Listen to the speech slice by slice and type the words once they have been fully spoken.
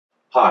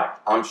Hi,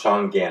 I'm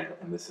Sean Gannon,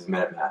 and this is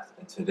Minute Math,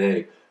 and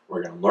today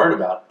we're going to learn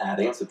about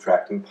adding and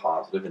subtracting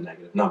positive and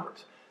negative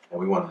numbers, and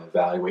we want to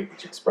evaluate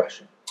each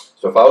expression.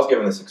 So if I was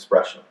given this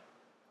expression,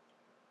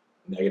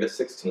 negative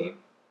 16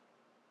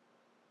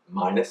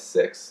 minus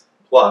 6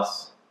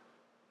 plus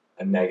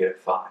a negative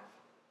 5,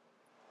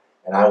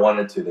 and I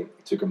wanted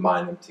to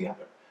combine them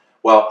together.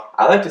 Well,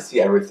 I like to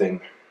see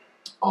everything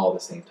all the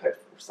same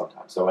type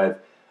sometimes. So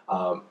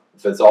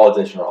if it's all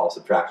addition or all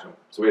subtraction.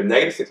 So we have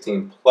negative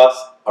 16 plus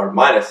or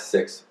minus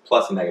 6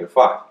 plus a negative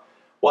 5.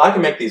 Well, I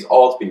can make these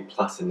all to be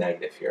plus and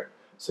negative here.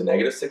 So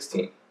negative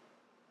 16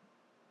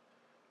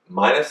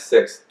 minus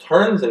 6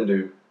 turns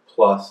into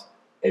plus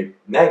a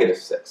negative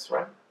 6,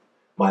 right?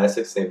 Minus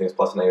 6, same thing as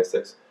plus a negative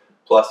 6,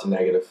 plus a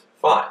negative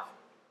 5,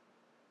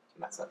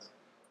 in that sense.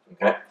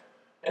 Okay?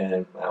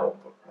 And now we'll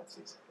put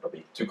parentheses. It'll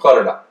be too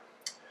cluttered up.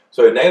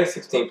 So we have negative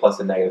 16 plus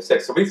a negative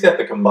 6. So we just have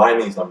to combine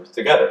these numbers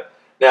together.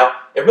 Now,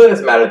 it really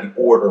doesn't matter the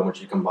order in which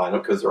you combine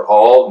them because they're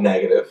all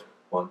negative.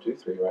 1, 2,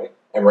 3, right?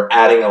 And we're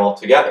adding them all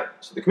together.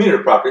 So the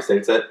commutative property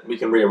states that we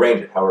can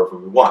rearrange it however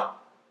we want.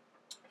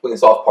 We can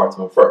solve parts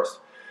of them first.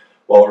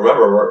 Well,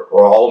 remember,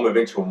 we're all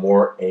moving to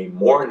a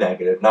more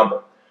negative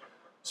number.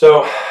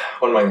 So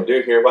what am I going to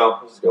do here? Well,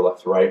 let's go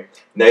left to right.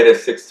 Negative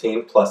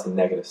 16 plus a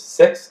negative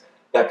 6.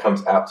 That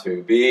comes out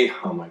to be,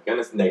 oh my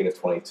goodness, negative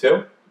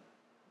 22.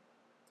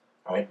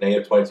 All right,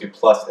 negative 22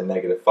 plus a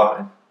negative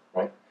 5,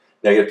 right?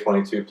 Negative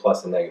 22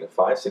 plus a negative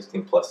 5,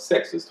 16 plus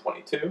 6 is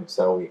 22,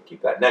 so we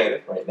keep that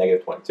negative, right?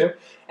 Negative 22.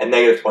 And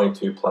negative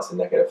 22 plus a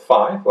negative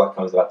 5, well, that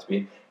comes out to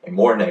be a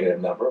more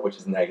negative number, which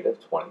is negative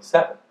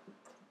 27.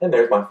 And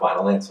there's my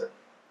final answer,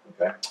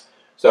 okay?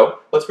 So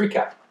let's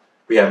recap.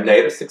 We have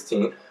negative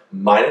 16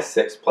 minus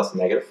 6 plus a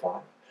negative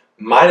 5.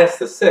 Minus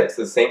the 6 is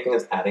the same thing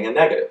as adding a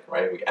negative,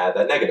 right? We add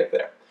that negative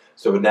there.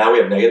 So now we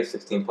have negative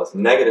 16 plus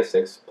negative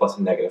 6 plus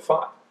a negative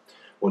 5.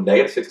 Well,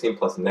 negative 16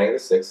 plus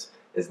negative 6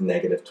 is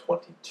negative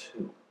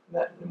 22,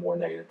 that in a more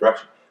negative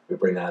direction. We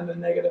bring that into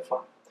negative 5.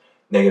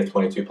 Negative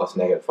 22 plus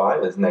negative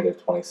 5 is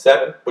negative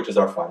 27, which is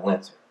our final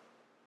answer.